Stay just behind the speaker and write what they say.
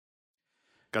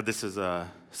God, this is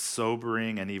a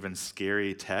sobering and even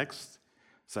scary text.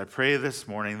 So I pray this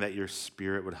morning that your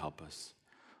Spirit would help us.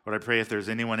 Lord, I pray if there's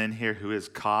anyone in here who is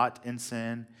caught in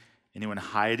sin, anyone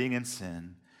hiding in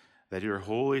sin, that your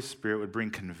Holy Spirit would bring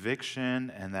conviction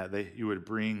and that you would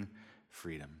bring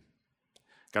freedom.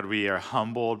 God, we are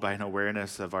humbled by an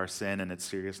awareness of our sin and its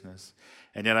seriousness.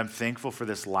 And yet I'm thankful for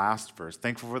this last verse,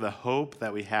 thankful for the hope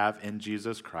that we have in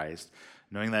Jesus Christ,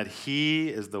 knowing that he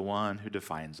is the one who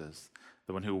defines us,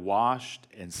 the one who washed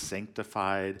and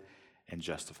sanctified and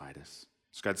justified us.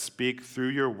 So God, speak through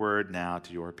your word now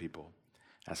to your people.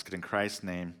 Ask it in Christ's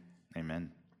name,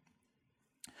 amen.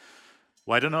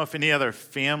 Well, I don't know if any other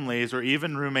families or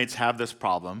even roommates have this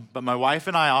problem, but my wife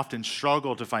and I often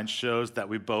struggle to find shows that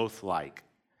we both like.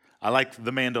 I like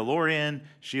The Mandalorian.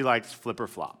 She likes Flip or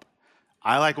Flop.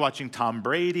 I like watching Tom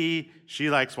Brady. She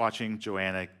likes watching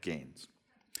Joanna Gaines.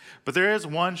 But there is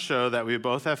one show that we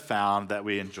both have found that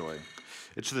we enjoy.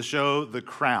 It's the show The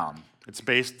Crown. It's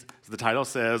based, as the title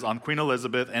says, on Queen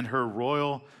Elizabeth and her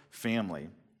royal family.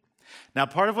 Now,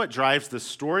 part of what drives the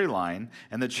storyline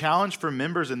and the challenge for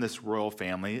members in this royal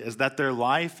family is that their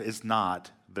life is not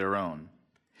their own.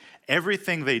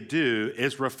 Everything they do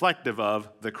is reflective of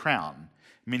the crown,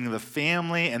 meaning the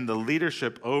family and the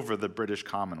leadership over the British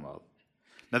Commonwealth.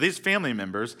 Now, these family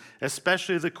members,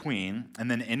 especially the Queen and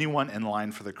then anyone in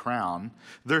line for the crown,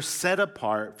 they're set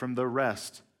apart from the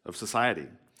rest of society.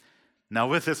 Now,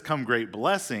 with this come great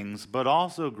blessings, but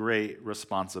also great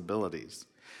responsibilities.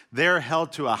 They're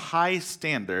held to a high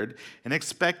standard and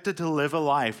expected to live a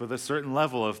life with a certain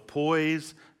level of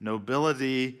poise,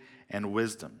 nobility, and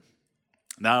wisdom.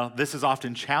 Now, this is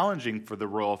often challenging for the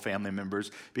royal family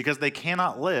members because they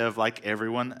cannot live like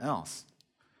everyone else.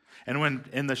 And when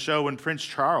in the show, when Prince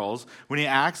Charles, when he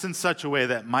acts in such a way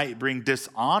that might bring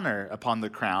dishonor upon the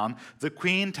crown, the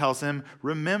Queen tells him,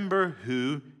 "Remember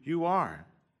who you are."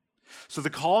 So the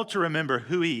call to remember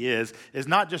who he is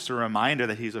not just a reminder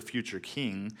that he's a future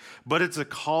king, but it's a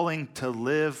calling to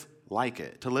live like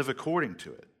it, to live according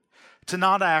to it, to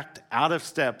not act out of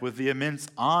step with the immense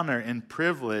honor and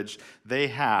privilege they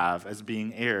have as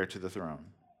being heir to the throne.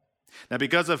 Now,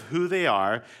 because of who they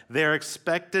are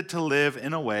expected to live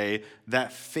in a way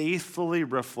that faithfully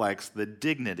reflects the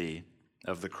dignity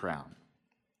of the crown.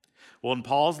 Well, in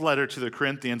Paul's letter to the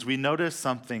Corinthians, we notice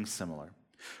something similar.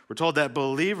 We're told that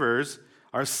believers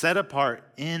are set apart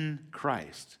in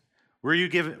Christ. We're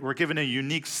given a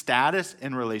unique status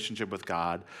in relationship with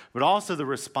God, but also the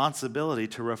responsibility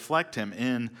to reflect him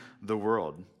in the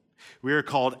world. We are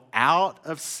called out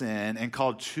of sin and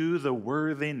called to the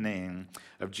worthy name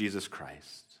of Jesus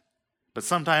Christ. But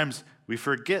sometimes we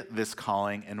forget this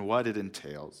calling and what it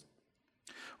entails.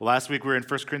 Well, last week we were in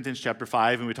 1 Corinthians chapter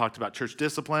 5 and we talked about church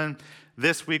discipline.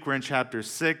 This week we're in chapter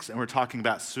 6 and we're talking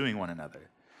about suing one another.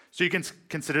 So you can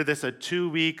consider this a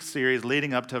 2-week series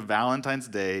leading up to Valentine's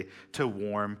Day to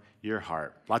warm your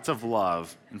heart. Lots of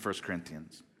love in 1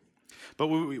 Corinthians. But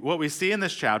what we see in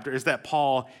this chapter is that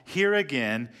Paul, here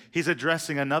again, he's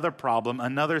addressing another problem,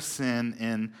 another sin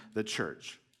in the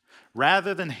church.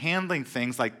 Rather than handling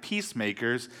things like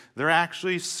peacemakers, they're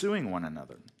actually suing one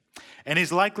another. And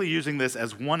he's likely using this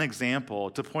as one example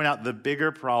to point out the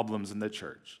bigger problems in the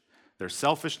church. Their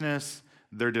selfishness,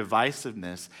 their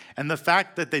divisiveness, and the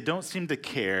fact that they don't seem to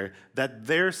care that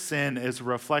their sin is a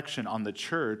reflection on the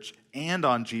church and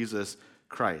on Jesus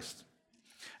Christ.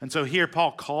 And so here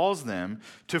Paul calls them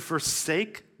to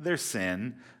forsake their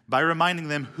sin by reminding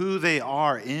them who they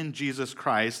are in Jesus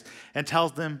Christ and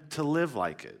tells them to live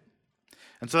like it.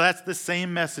 And so that's the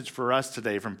same message for us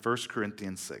today from 1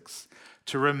 Corinthians 6,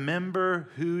 to remember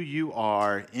who you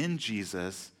are in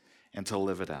Jesus and to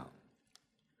live it out.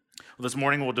 Well, this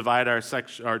morning we'll divide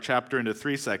our chapter into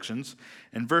 3 sections.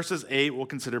 In verses 8, we'll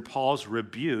consider Paul's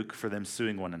rebuke for them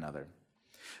suing one another.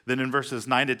 Then in verses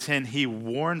 9 to 10, he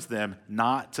warns them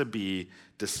not to be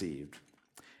deceived.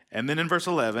 And then in verse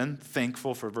 11,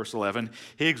 thankful for verse 11,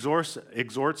 he exhorts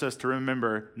us to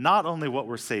remember not only what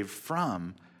we're saved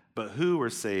from, but who we're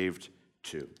saved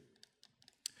to.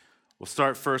 We'll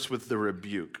start first with the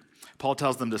rebuke. Paul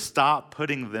tells them to stop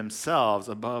putting themselves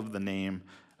above the name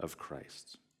of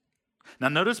Christ. Now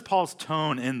notice Paul's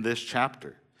tone in this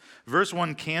chapter. Verse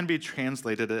 1 can be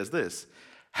translated as this: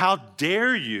 "How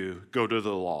dare you go to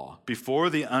the law before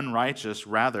the unrighteous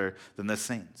rather than the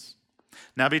saints?"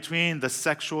 Now, between the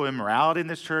sexual immorality in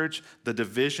this church, the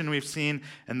division we've seen,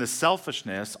 and the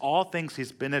selfishness, all things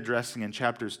he's been addressing in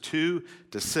chapters 2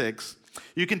 to 6,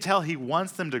 you can tell he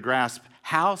wants them to grasp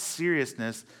how serious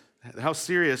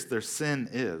their sin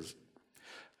is.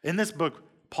 In this book,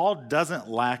 Paul doesn't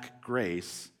lack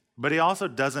grace, but he also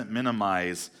doesn't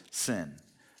minimize sin.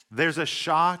 There's a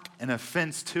shock and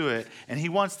offense to it, and he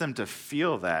wants them to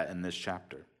feel that in this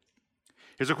chapter.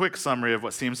 Here's a quick summary of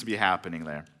what seems to be happening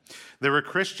there. There were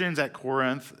Christians at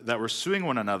Corinth that were suing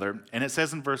one another, and it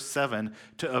says in verse 7,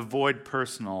 to avoid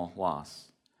personal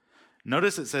loss.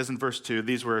 Notice it says in verse 2,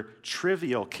 these were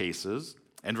trivial cases,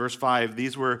 and verse 5,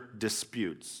 these were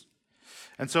disputes.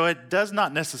 And so it does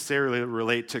not necessarily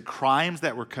relate to crimes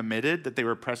that were committed that they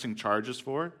were pressing charges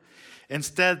for.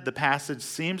 Instead, the passage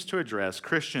seems to address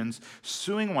Christians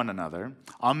suing one another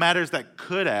on matters that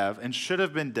could have and should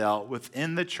have been dealt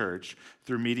within the church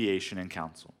through mediation and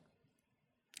counsel.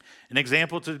 An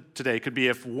example today could be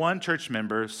if one church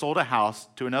member sold a house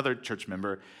to another church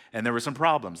member and there were some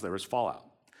problems, there was fallout.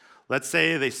 Let's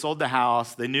say they sold the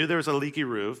house, they knew there was a leaky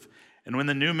roof, and when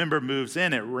the new member moves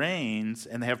in, it rains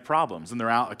and they have problems and they're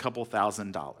out a couple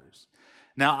 $1,000s.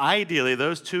 Now, ideally,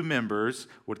 those two members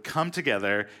would come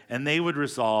together and they would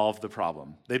resolve the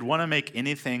problem. They'd want to make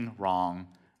anything wrong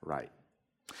right.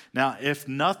 Now, if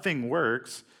nothing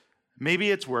works,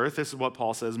 maybe it's worth, this is what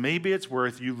Paul says, maybe it's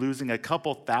worth you losing a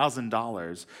couple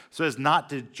 $1,000s so as not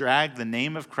to drag the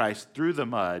name of Christ through the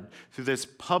mud through this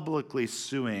publicly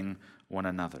suing one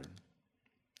another.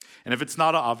 And if it's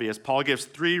not obvious, Paul gives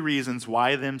 3 reasons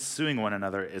why them suing one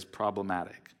another is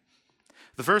problematic.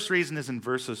 The first reason is in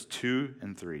verses 2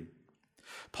 and 3.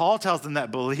 Paul tells them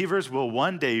that believers will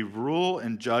one day rule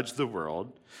and judge the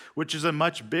world, which is a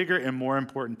much bigger and more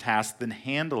important task than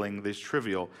handling these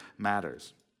trivial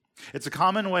matters. It's a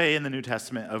common way in the New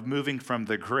Testament of moving from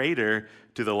the greater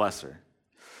to the lesser.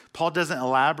 Paul doesn't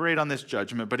elaborate on this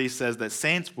judgment, but he says that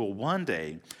saints will one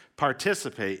day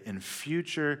participate in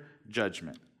future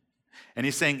judgment. And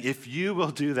he's saying, if you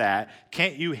will do that,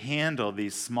 can't you handle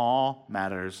these small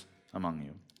matters among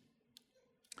you?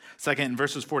 Second, in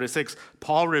verses 4 to 6,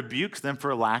 Paul rebukes them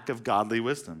for lack of godly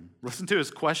wisdom. Listen to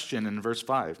his question in verse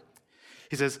 5.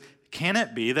 He says, can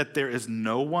it be that there is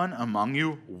no one among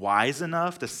you wise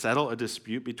enough to settle a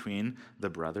dispute between the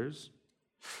brothers?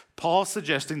 Paul's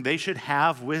suggesting they should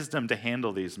have wisdom to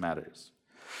handle these matters.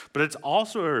 But it's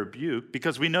also a rebuke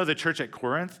because we know the church at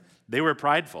Corinth, they were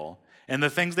prideful. And the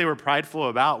things they were prideful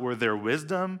about were their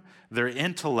wisdom, their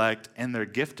intellect, and their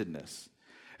giftedness.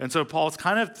 And so Paul's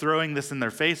kind of throwing this in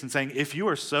their face and saying, if you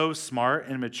are so smart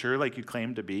and mature like you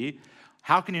claim to be,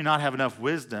 how can you not have enough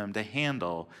wisdom to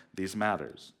handle these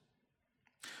matters?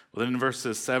 Well, then in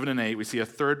verses 7 and 8, we see a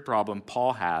third problem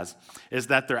Paul has, is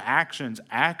that their actions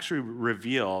actually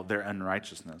reveal their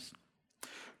unrighteousness.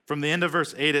 From the end of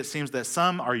verse 8, it seems that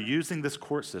some are using this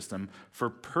court system for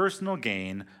personal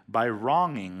gain by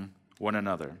wronging one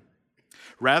another.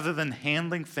 Rather than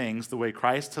handling things the way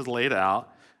Christ has laid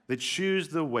out, they choose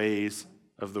the ways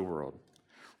of the world.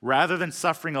 Rather than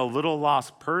suffering a little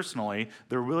loss personally,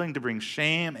 they're willing to bring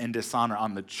shame and dishonor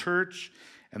on the church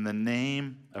and the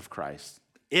name of Christ,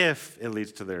 if it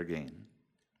leads to their gain.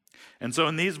 And so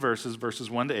in these verses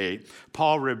 1 to 8,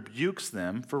 Paul rebukes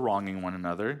them for wronging one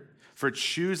another, for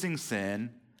choosing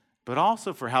sin, but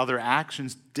also for how their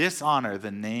actions dishonor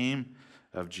the name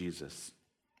of Jesus.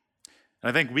 And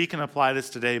I think we can apply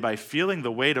this today by feeling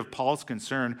the weight of Paul's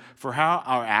concern for how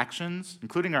our actions,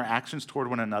 including our actions toward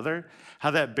one another,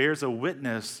 how that bears a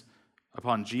witness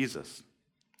upon Jesus.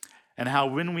 And how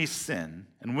when we sin,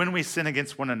 and when we sin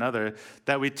against one another,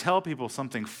 that we tell people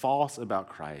something false about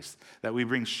Christ, that we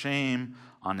bring shame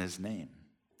on his name.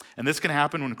 And this can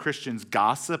happen when Christians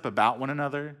gossip about one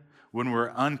another, when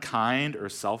we're unkind or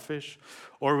selfish,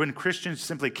 or when Christians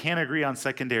simply can't agree on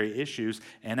secondary issues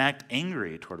and act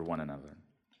angry toward one another.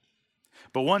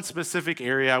 But one specific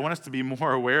area I want us to be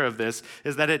more aware of this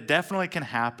is that it definitely can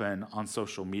happen on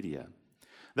social media.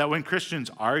 That when Christians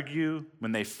argue,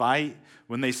 when they fight,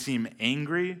 when they seem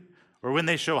angry, or when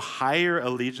they show higher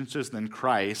allegiances than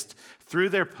Christ through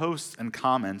their posts and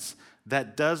comments,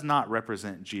 that does not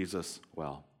represent Jesus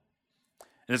well.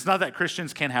 And it's not that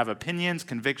Christians can't have opinions,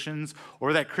 convictions,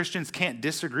 or that Christians can't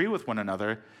disagree with one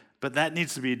another, but that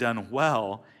needs to be done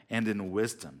well and in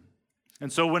wisdom.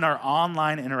 And so when our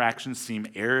online interactions seem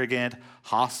arrogant,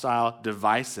 hostile,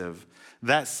 divisive,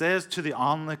 that says to the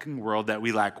onlooking world that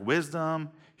we lack wisdom,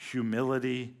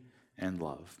 humility, and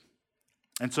love.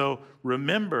 And so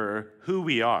remember who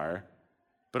we are,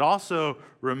 but also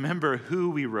remember who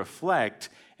we reflect,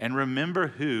 and remember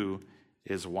who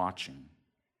is watching.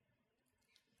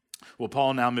 Well,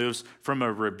 Paul now moves from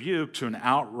a rebuke to an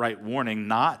outright warning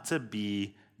not to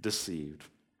be deceived.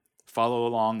 Follow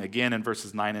along again in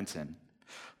verses 9 and 10.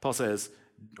 Paul says,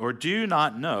 or do you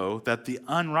not know that the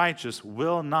unrighteous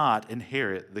will not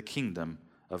inherit the kingdom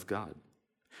of God?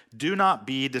 Do not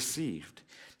be deceived.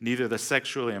 Neither the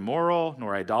sexually immoral,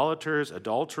 nor idolaters,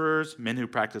 adulterers, men who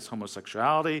practice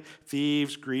homosexuality,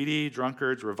 thieves, greedy,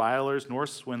 drunkards, revilers, nor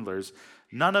swindlers,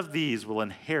 none of these will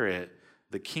inherit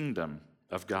the kingdom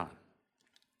of God.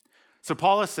 So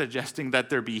Paul is suggesting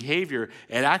that their behavior,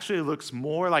 it actually looks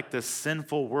more like the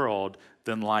sinful world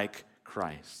than like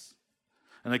Christ.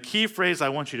 And the key phrase I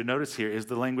want you to notice here is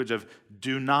the language of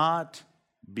do not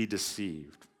be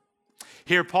deceived.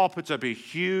 Here, Paul puts up a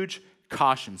huge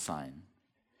caution sign.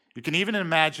 You can even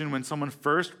imagine when someone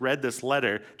first read this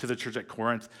letter to the church at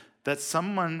Corinth that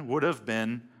someone would have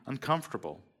been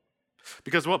uncomfortable.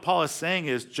 Because what Paul is saying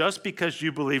is just because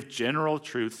you believe general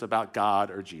truths about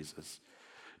God or Jesus,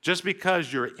 just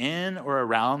because you're in or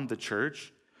around the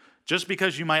church, just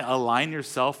because you might align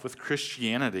yourself with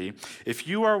Christianity, if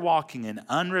you are walking in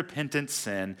unrepentant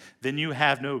sin, then you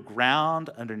have no ground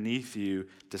underneath you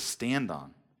to stand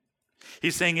on.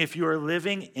 He's saying if you are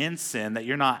living in sin that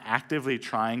you're not actively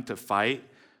trying to fight,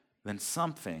 then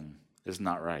something is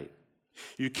not right.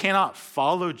 You cannot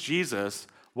follow Jesus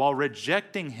while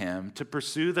rejecting him to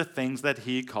pursue the things that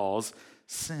he calls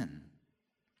sin.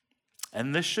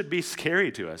 And this should be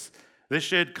scary to us. This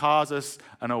should cause us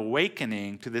an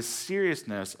awakening to the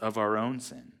seriousness of our own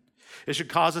sin. It should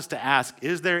cause us to ask,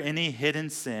 is there any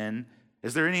hidden sin?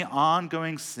 Is there any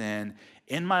ongoing sin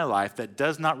in my life that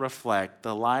does not reflect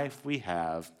the life we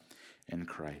have in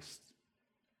Christ?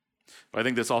 But I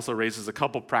think this also raises a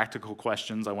couple practical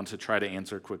questions I want to try to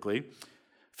answer quickly.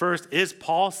 First, is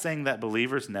Paul saying that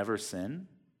believers never sin?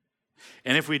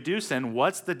 And if we do sin,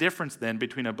 what's the difference then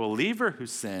between a believer who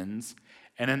sins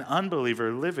and an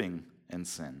unbeliever living in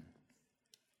sin?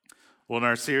 Well, in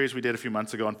our series we did a few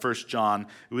months ago on 1 John,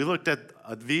 we looked at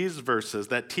these verses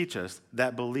that teach us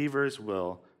that believers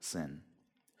will sin.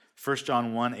 1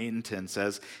 John 1, 8 and 10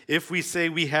 says, if we say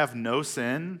we have no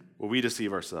sin, well, we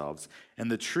deceive ourselves,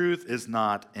 and the truth is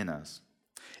not in us.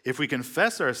 If we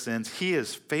confess our sins, he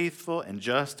is faithful and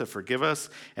just to forgive us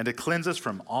and to cleanse us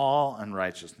from all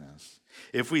unrighteousness.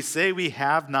 If we say we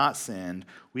have not sinned,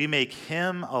 we make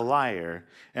him a liar,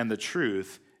 and the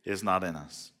truth is not in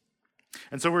us.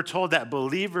 And so we're told that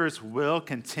believers will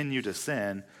continue to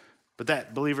sin, but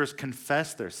that believers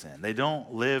confess their sin. They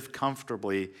don't live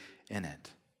comfortably in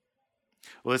it.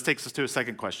 Well, this takes us to a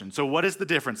second question. So what is the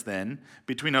difference then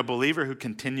between a believer who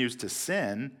continues to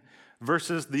sin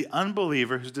versus the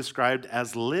unbeliever who's described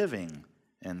as living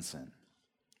in sin?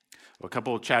 Well, a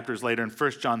couple of chapters later in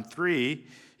 1 John 3,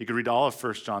 you could read all of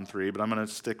 1 John 3, but I'm going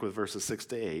to stick with verses 6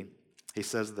 to 8. He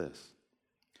says this,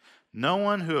 no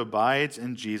one who abides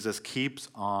in Jesus keeps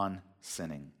on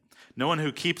sinning. No one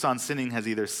who keeps on sinning has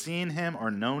either seen him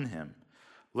or known him.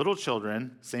 Little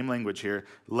children, same language here,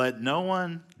 let no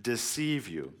one deceive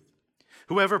you.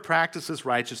 Whoever practices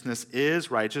righteousness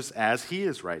is righteous as he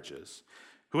is righteous.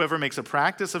 Whoever makes a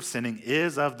practice of sinning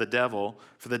is of the devil,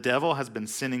 for the devil has been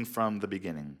sinning from the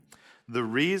beginning. The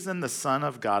reason the Son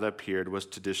of God appeared was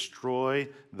to destroy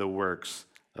the works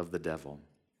of the devil.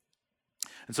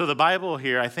 And so the Bible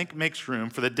here, I think, makes room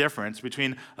for the difference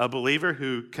between a believer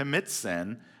who commits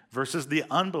sin versus the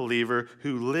unbeliever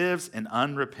who lives in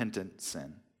unrepentant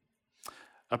sin.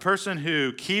 A person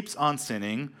who keeps on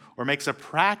sinning or makes a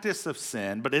practice of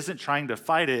sin but isn't trying to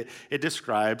fight it, it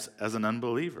describes as an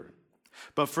unbeliever.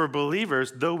 But for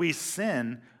believers, though we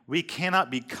sin, we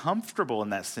cannot be comfortable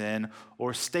in that sin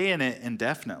or stay in it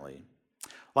indefinitely.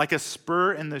 Like a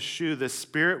spur in the shoe, the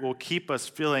Spirit will keep us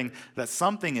feeling that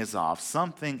something is off,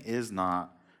 something is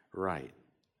not right.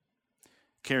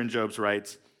 Karen Jobes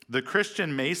writes, the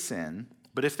Christian may sin,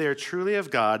 but if they are truly of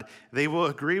God, they will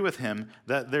agree with him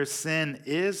that their sin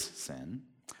is sin,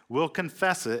 will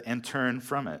confess it and turn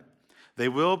from it. They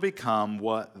will become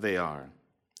what they are.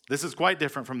 This is quite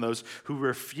different from those who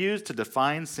refuse to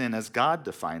define sin as God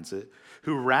defines it,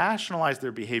 who rationalize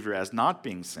their behavior as not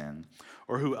being sin,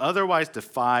 or who otherwise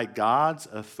defy God's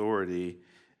authority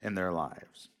in their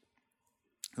lives.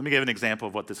 Let me give an example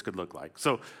of what this could look like.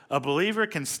 So a believer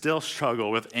can still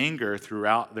struggle with anger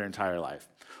throughout their entire life.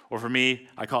 Or for me,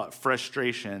 I call it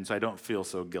frustration, so I don't feel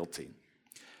so guilty.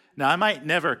 Now, I might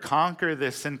never conquer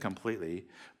this sin completely,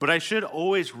 but I should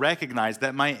always recognize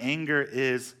that my anger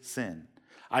is sin.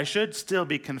 I should still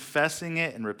be confessing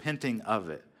it and repenting of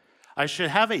it. I should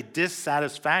have a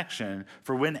dissatisfaction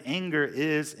for when anger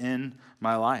is in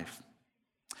my life.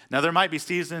 Now, there might be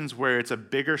seasons where it's a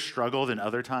bigger struggle than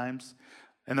other times,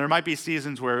 and there might be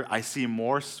seasons where I see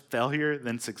more failure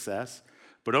than success.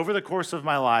 But over the course of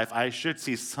my life, I should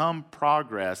see some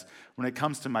progress when it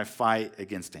comes to my fight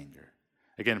against anger.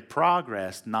 Again,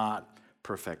 progress, not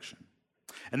perfection.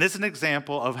 And this is an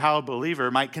example of how a believer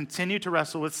might continue to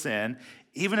wrestle with sin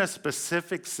even a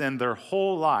specific sin their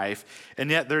whole life, and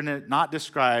yet they're not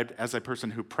described as a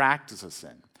person who practices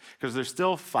sin because they're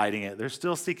still fighting it, they're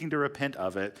still seeking to repent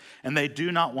of it, and they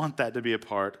do not want that to be a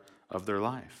part of their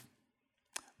life.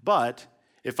 But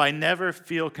if I never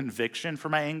feel conviction for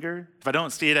my anger, if I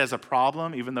don't see it as a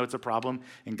problem, even though it's a problem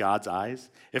in God's eyes,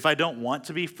 if I don't want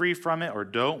to be free from it or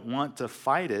don't want to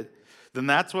fight it, then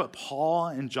that's what Paul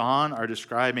and John are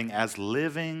describing as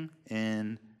living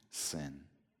in sin.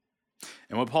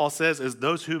 And what Paul says is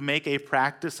those who make a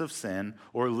practice of sin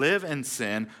or live in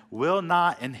sin will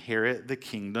not inherit the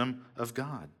kingdom of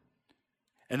God.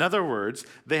 In other words,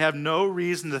 they have no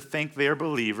reason to think they are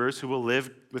believers who will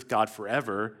live with God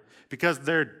forever because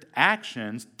their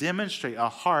actions demonstrate a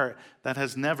heart that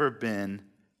has never been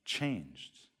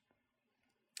changed.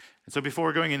 And so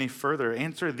before going any further,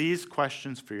 answer these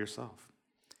questions for yourself.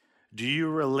 Do you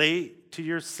relate to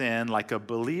your sin like a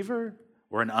believer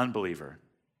or an unbeliever?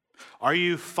 Are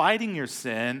you fighting your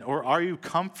sin or are you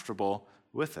comfortable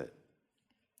with it?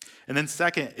 And then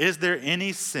second, is there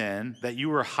any sin that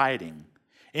you are hiding?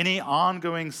 Any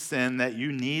ongoing sin that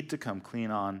you need to come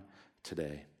clean on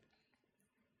today?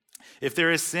 If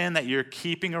there is sin that you're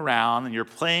keeping around and you're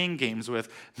playing games with,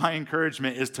 my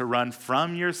encouragement is to run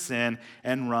from your sin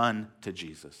and run to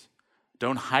Jesus.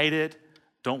 Don't hide it.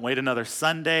 Don't wait another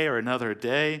Sunday or another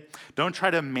day. Don't try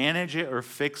to manage it or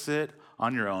fix it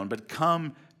on your own, but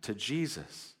come to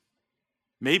Jesus.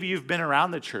 Maybe you've been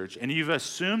around the church and you've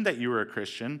assumed that you were a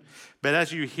Christian, but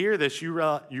as you hear this, you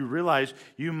realize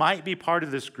you might be part of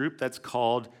this group that's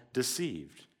called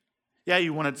deceived. Yeah,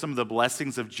 you wanted some of the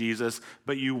blessings of Jesus,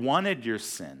 but you wanted your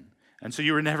sin. And so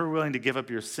you were never willing to give up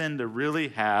your sin to really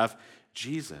have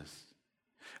Jesus.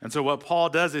 And so what Paul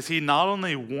does is he not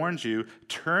only warns you,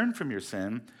 turn from your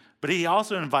sin, but he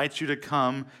also invites you to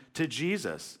come to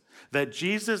Jesus. That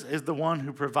Jesus is the one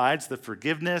who provides the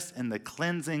forgiveness and the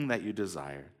cleansing that you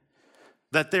desire.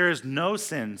 That there is no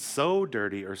sin so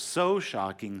dirty or so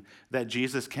shocking that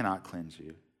Jesus cannot cleanse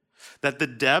you. That the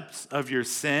depths of your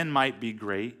sin might be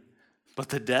great, but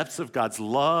the depths of God's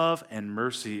love and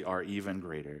mercy are even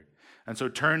greater. And so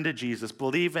turn to Jesus.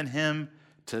 Believe in him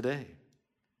today.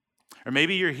 Or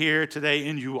maybe you're here today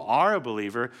and you are a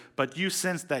believer, but you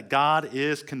sense that God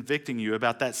is convicting you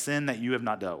about that sin that you have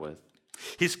not dealt with.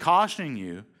 He's cautioning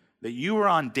you that you are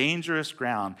on dangerous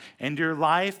ground and your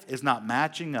life is not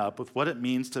matching up with what it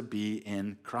means to be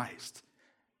in Christ.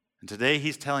 And today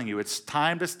he's telling you it's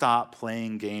time to stop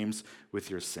playing games with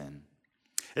your sin.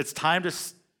 It's time to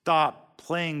stop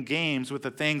playing games with the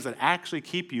things that actually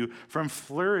keep you from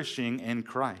flourishing in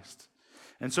Christ.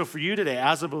 And so for you today,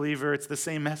 as a believer, it's the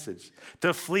same message.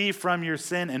 To flee from your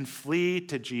sin and flee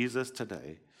to Jesus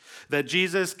today. That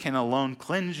Jesus can alone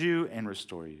cleanse you and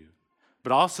restore you.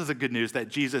 But also the good news that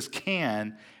Jesus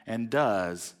can and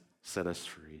does set us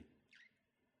free.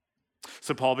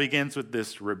 So Paul begins with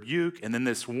this rebuke and then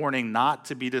this warning not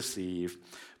to be deceived.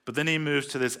 But then he moves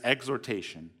to this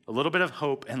exhortation, a little bit of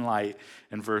hope and light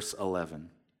in verse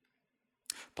 11.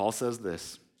 Paul says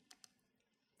this,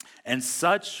 "And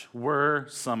such were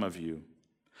some of you,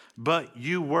 but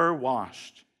you were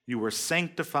washed, you were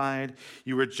sanctified,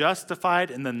 you were justified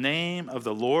in the name of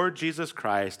the Lord Jesus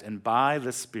Christ and by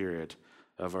the Spirit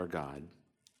of our God."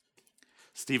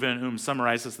 Stephen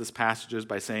summarizes this passage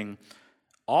by saying,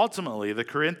 ultimately, the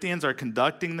Corinthians are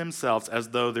conducting themselves as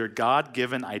though their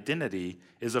God-given identity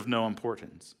is of no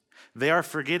importance. They are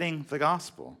forgetting the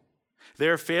gospel. They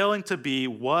are failing to be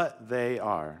what they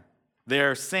are. They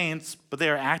are saints, but they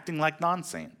are acting like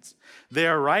non-saints. They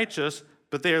are righteous,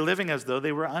 but they are living as though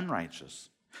they were unrighteous.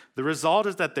 The result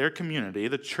is that their community,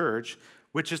 the church,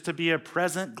 which is to be a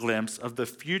present glimpse of the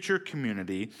future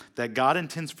community that God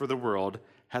intends for the world,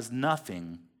 has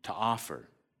nothing to offer.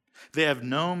 They have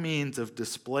no means of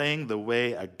displaying the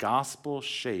way a gospel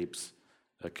shapes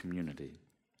a community.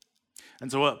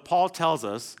 And so what Paul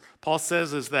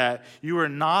says is that you are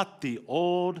not the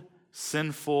old,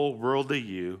 sinful, worldly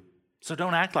you, so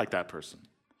don't act like that person.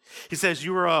 He says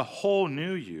you are a whole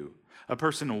new you, a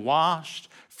person washed,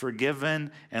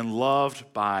 forgiven, and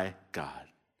loved by God.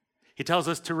 He tells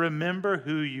us to remember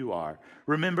who you are,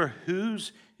 remember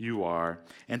whose you are,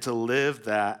 and to live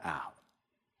that out.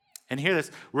 And hear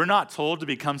this, we're not told to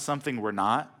become something we're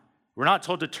not. We're not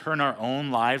told to turn our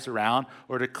own lives around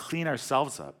or to clean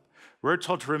ourselves up. We're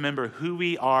told to remember who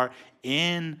we are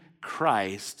in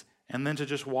Christ and then to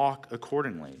just walk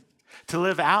accordingly. To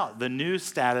live out the new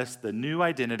status, the new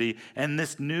identity, and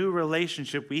this new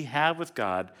relationship we have with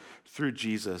God through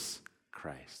Jesus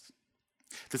Christ.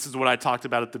 This is what I talked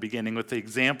about at the beginning with the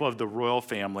example of the royal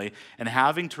family and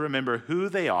having to remember who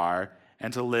they are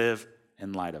and to live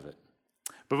in light of it.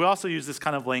 But we also use this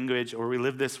kind of language, or we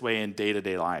live this way in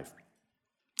day-to-day life.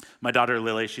 My daughter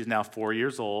Lily, she's now 4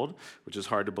 years old, which is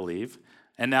hard to believe.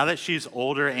 And now that she's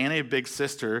older and a big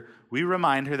sister, we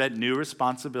remind her that new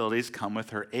responsibilities come with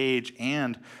her age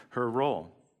and her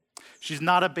role. She's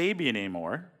not a baby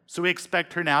anymore, so we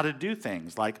expect her now to do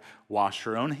things like wash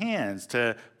her own hands,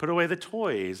 to put away the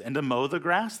toys, and to mow the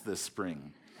grass this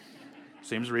spring.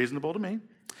 Seems reasonable to me.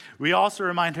 We also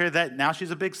remind her that now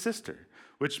she's a big sister,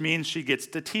 which means she gets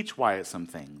to teach Wyatt some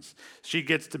things. She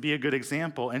gets to be a good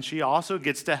example, and she also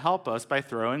gets to help us by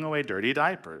throwing away dirty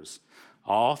diapers,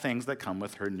 all things that come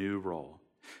with her new role.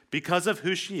 Because of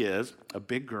who she is, a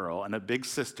big girl and a big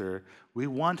sister, we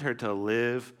want her to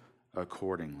live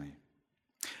accordingly.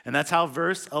 And that's how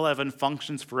verse 11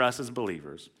 functions for us as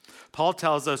believers. Paul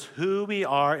tells us who we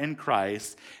are in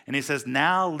Christ, and he says,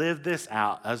 now live this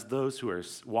out as those who are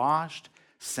washed,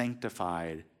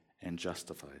 sanctified, and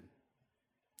justified.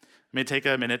 Let me take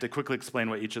a minute to quickly explain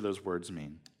what each of those words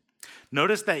mean.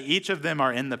 Notice that each of them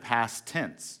are in the past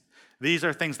tense. These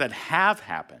are things that have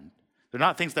happened. They're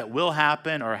not things that will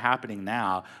happen or are happening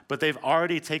now, but they've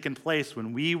already taken place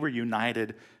when we were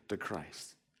united to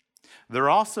Christ. They're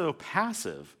also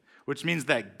passive, which means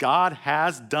that God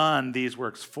has done these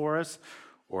works for us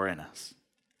or in us.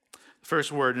 The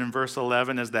first word in verse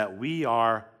 11 is that we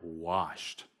are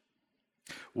washed.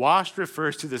 Washed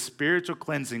refers to the spiritual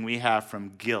cleansing we have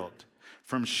from guilt,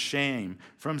 from shame,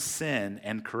 from sin,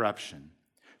 and corruption,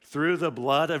 through the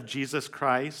blood of Jesus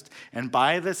Christ and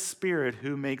by the Spirit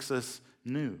who makes us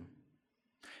new.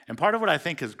 And part of what I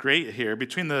think is great here,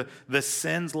 between the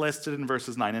sins listed in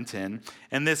verses 9 and 10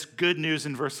 and this good news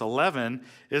in verse 11,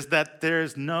 is that there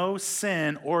is no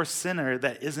sin or sinner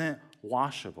that isn't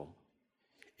washable.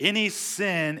 Any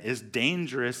sin is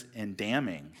dangerous and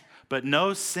damning, but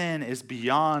no sin is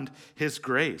beyond his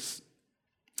grace.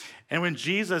 And when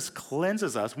Jesus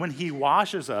cleanses us, when he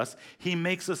washes us, he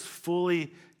makes us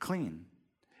fully clean.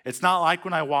 It's not like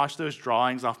when I wash those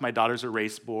drawings off my daughter's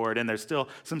erase board and there's still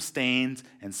some stains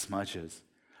and smudges.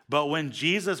 But when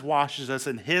Jesus washes us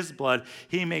in his blood,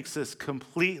 he makes us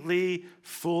completely,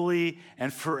 fully,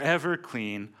 and forever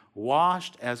clean,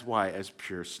 washed as white as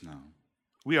pure snow.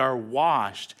 We are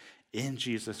washed in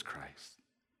Jesus Christ.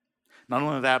 Not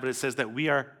only that, but it says that we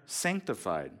are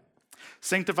sanctified.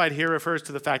 Sanctified here refers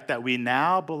to the fact that we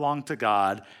now belong to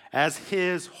God as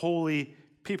his holy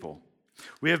people.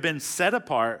 We have been set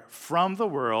apart from the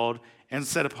world and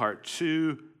set apart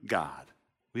to God.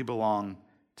 We belong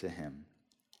to him.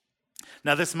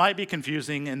 Now, this might be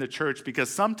confusing in the church because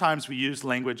sometimes we use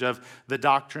language of the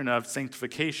doctrine of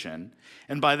sanctification,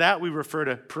 and by that we refer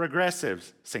to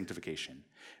progressive sanctification,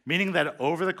 meaning that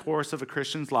over the course of a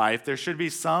Christian's life, there should be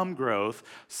some growth,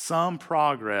 some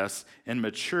progress in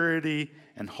maturity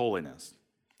and holiness.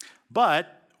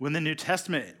 But when the New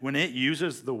Testament, when it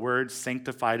uses the words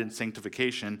sanctified and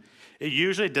sanctification, it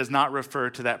usually does not refer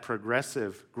to that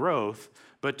progressive growth,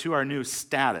 but to our new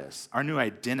status, our new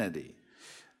identity.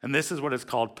 And this is what is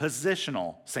called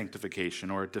positional sanctification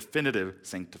or definitive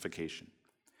sanctification.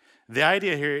 The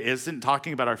idea here isn't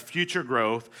talking about our future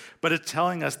growth, but it's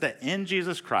telling us that in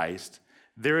Jesus Christ,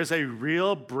 there is a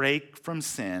real break from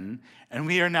sin, and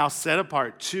we are now set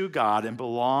apart to God and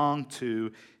belong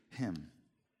to him.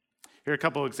 Here are a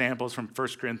couple of examples from 1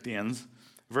 Corinthians,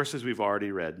 verses we've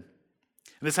already read. And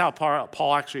this is how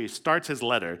Paul actually starts his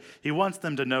letter. He wants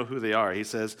them to know who they are. He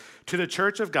says, "To the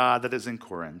church of God that is in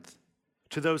Corinth,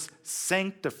 to those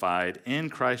sanctified in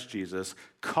Christ Jesus,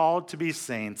 called to be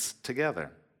saints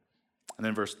together." And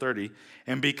then verse 30,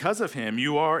 "And because of him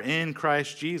you are in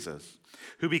Christ Jesus,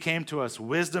 who became to us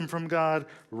wisdom from God,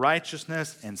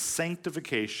 righteousness and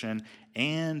sanctification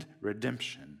and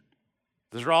redemption."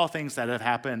 Those are all things that have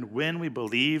happened when we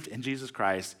believed in Jesus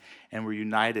Christ and were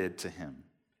united to him.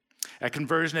 At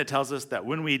conversion, it tells us that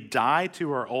when we die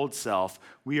to our old self,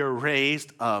 we are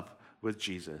raised up with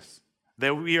Jesus.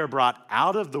 That we are brought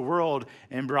out of the world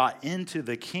and brought into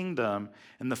the kingdom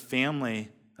and the family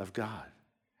of God.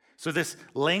 So this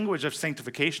language of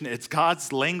sanctification, it's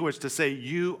God's language to say,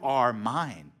 you are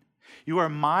mine. You are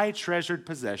my treasured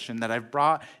possession that I've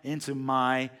brought into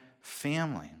my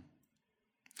family.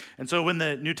 And so when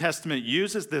the New Testament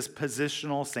uses this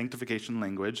positional sanctification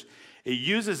language, it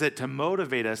uses it to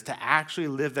motivate us to actually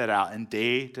live that out in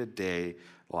day-to-day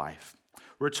life.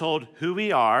 We're told who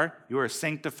we are, you are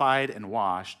sanctified and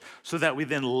washed, so that we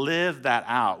then live that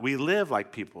out. We live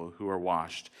like people who are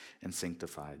washed and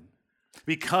sanctified.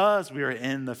 Because we are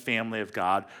in the family of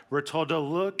God, we're told to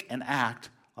look and act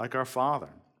like our Father.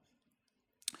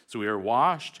 So we are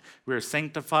washed, we are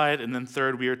sanctified, and then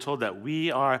third, we are told that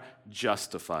we are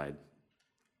justified.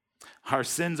 Our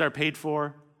sins are paid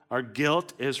for, Our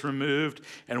guilt is removed,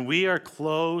 and we are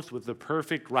clothed with the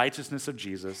perfect righteousness of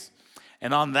Jesus.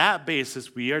 And on that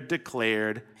basis, we are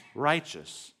declared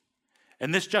righteous.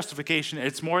 And this justification,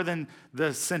 it's more than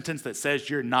the sentence that says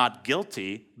you're not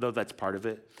guilty, though that's part of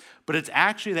it, but it's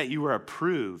actually that you were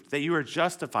approved, that you were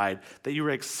justified, that you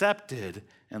were accepted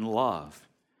in love.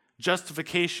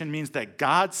 Justification means that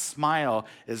God's smile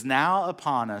is now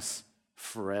upon us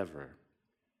forever.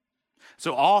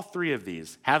 So all three of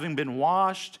these, having been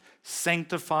washed,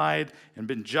 sanctified, and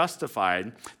been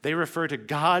justified, they refer to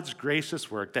God's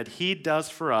gracious work that he does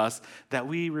for us that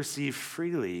we receive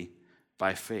freely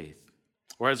by faith.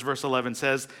 Or as verse 11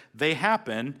 says, they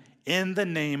happen in the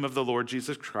name of the Lord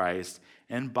Jesus Christ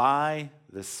and by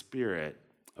the Spirit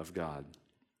of God.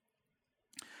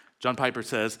 John Piper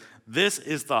says, this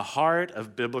is the heart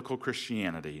of biblical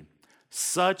Christianity.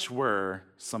 Such were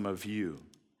some of you.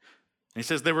 He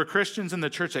says there were Christians in the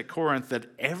church at Corinth that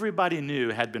everybody knew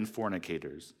had been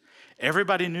fornicators.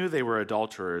 Everybody knew they were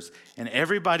adulterers, and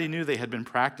everybody knew they had been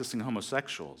practicing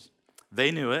homosexuals. They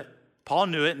knew it. Paul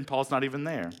knew it, and Paul's not even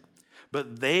there.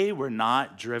 But they were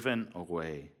not driven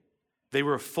away. They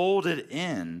were folded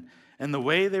in, and the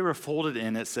way they were folded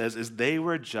in, it says, is they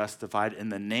were justified in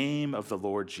the name of the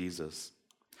Lord Jesus.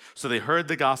 So they heard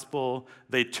the gospel,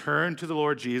 they turned to the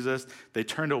Lord Jesus, they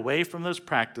turned away from those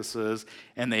practices,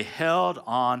 and they held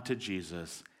on to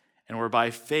Jesus and were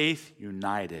by faith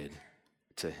united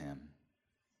to him.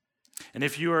 And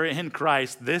if you are in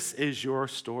Christ, this is your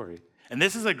story. And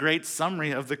this is a great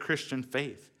summary of the Christian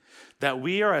faith, that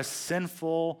we are a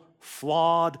sinful,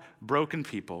 flawed, broken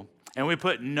people, and we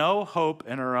put no hope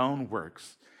in our own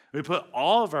works. We put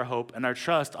all of our hope and our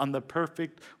trust on the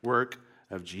perfect work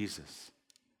of Jesus.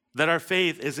 That our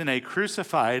faith is in a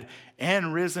crucified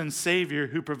and risen Savior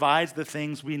who provides the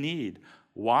things we need: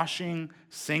 washing,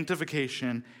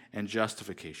 sanctification, and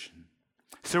justification.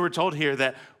 So we're told here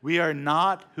that we are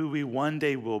not who we one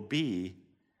day will be,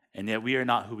 and yet we are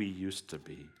not who we used to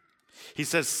be. He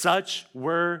says, such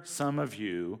were some of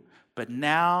you, but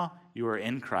now you are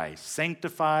in Christ,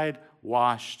 sanctified,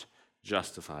 washed,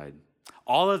 justified.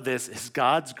 All of this is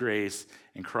God's grace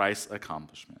and Christ's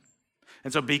accomplishment.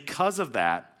 And so because of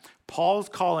that, Paul's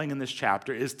calling in this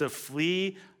chapter is to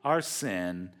flee our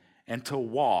sin and to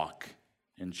walk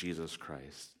in Jesus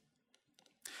Christ.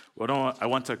 Well, I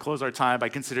want to close our time by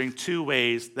considering two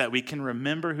ways that we can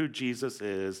remember who Jesus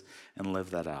is and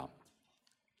live that out.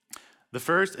 The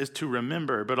first is to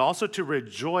remember, but also to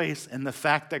rejoice in the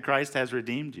fact that Christ has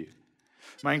redeemed you.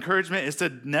 My encouragement is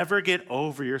to never get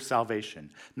over your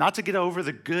salvation, not to get over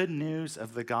the good news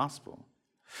of the gospel.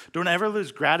 Don't ever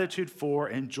lose gratitude for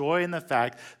and joy in the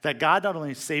fact that God not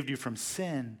only saved you from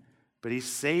sin, but he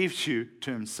saved you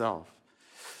to himself.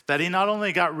 That he not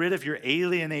only got rid of your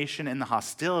alienation and the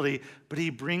hostility, but he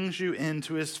brings you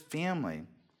into his family.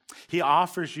 He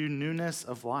offers you newness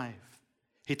of life.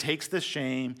 He takes the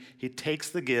shame, he takes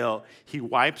the guilt, he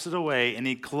wipes it away, and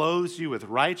he clothes you with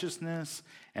righteousness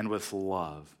and with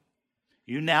love.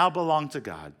 You now belong to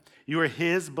God. You are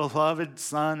his beloved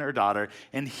son or daughter,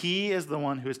 and he is the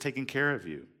one who is taking care of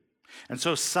you. And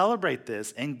so celebrate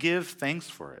this and give thanks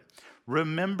for it.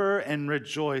 Remember and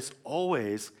rejoice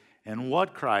always in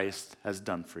what Christ has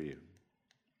done for you.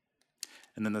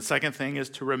 And then the second thing is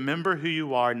to remember who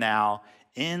you are now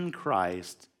in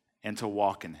Christ and to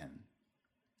walk in him.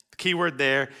 The key word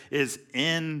there is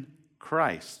in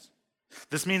Christ.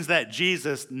 This means that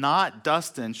Jesus, not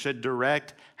Dustin, should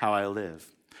direct how I live.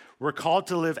 We're called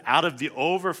to live out of the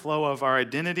overflow of our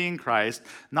identity in Christ,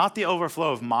 not the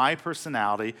overflow of my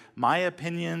personality, my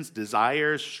opinions,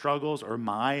 desires, struggles, or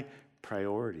my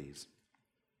priorities.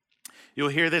 You'll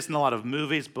hear this in a lot of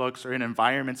movies, books, or in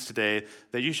environments today,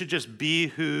 that you should just be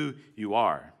who you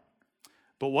are.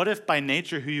 But what if by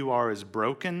nature who you are is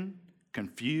broken,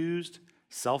 confused,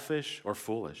 selfish, or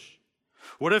foolish?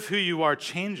 What if who you are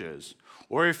changes?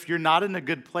 Or if you're not in a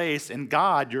good place and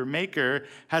God, your maker,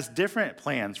 has different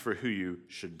plans for who you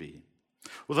should be?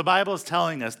 Well, the Bible is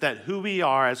telling us that who we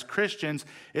are as Christians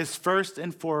is first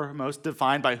and foremost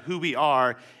defined by who we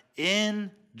are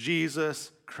in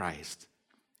Jesus Christ.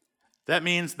 That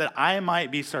means that I might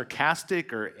be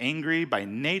sarcastic or angry by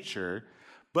nature,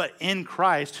 but in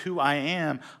Christ, who I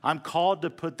am, I'm called to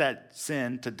put that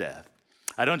sin to death.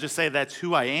 I don't just say that's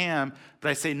who I am,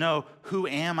 but I say, no, who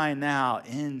am I now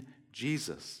in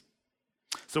Jesus?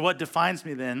 So what defines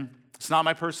me then? It's not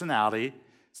my personality.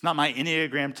 It's not my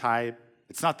Enneagram type.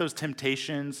 It's not those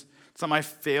temptations. It's not my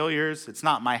failures. It's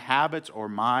not my habits or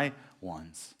my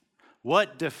ones.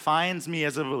 What defines me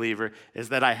as a believer is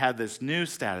that I have this new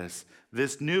status,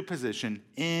 this new position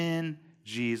in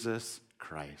Jesus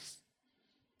Christ.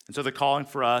 And so the calling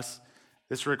for us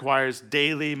This requires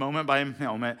daily, moment by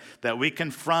moment, that we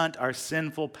confront our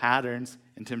sinful patterns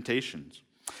and temptations,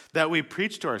 that we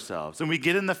preach to ourselves and we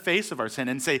get in the face of our sin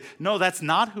and say, no, that's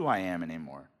not who I am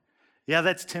anymore. Yeah,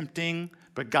 that's tempting,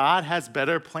 but God has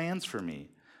better plans for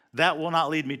me. That will not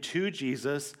lead me to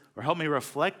Jesus or help me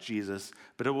reflect Jesus,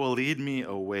 but it will lead me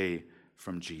away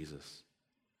from Jesus.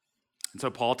 And so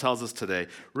Paul tells us today,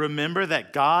 remember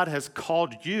that God has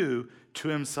called you to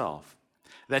himself,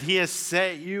 that he has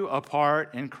set you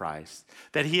apart in Christ,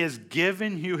 that he has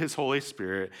given you his Holy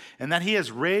Spirit, and that he has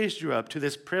raised you up to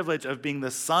this privilege of being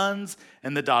the sons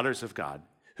and the daughters of God,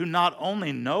 who not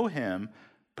only know him,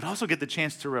 but also get the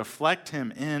chance to reflect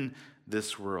him in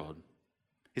this world.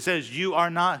 He says, you are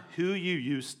not who you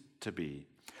used to be.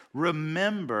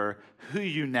 Remember who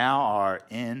you now are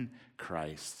in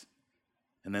Christ,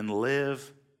 and then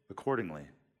live accordingly,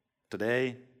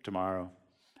 today, tomorrow,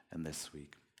 and this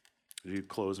week. Would you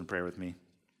close in prayer with me?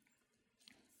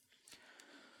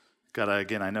 God,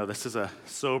 again, I know this is a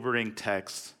sobering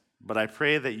text, but I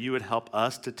pray that you would help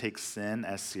us to take sin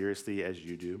as seriously as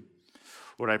you do.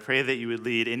 Lord, I pray that you would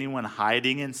lead anyone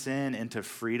hiding in sin into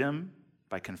freedom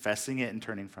by confessing it and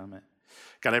turning from it.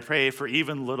 God, I pray for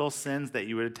even little sins that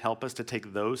you would help us to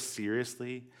take those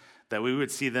seriously, that we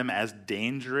would see them as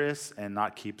dangerous and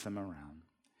not keep them around.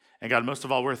 And God, most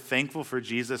of all, we're thankful for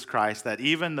Jesus Christ, that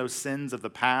even those sins of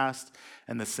the past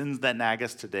and the sins that nag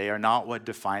us today are not what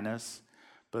define us,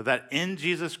 but that in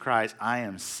Jesus Christ, I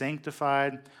am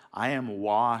sanctified, I am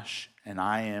washed, and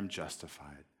I am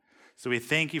justified. So we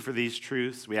thank you for these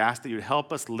truths. We ask that you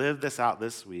help us live this out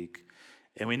this week,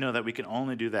 and we know that we can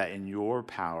only do that in your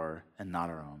power and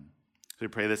not our own. So we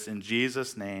pray this in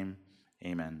Jesus' name,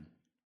 amen.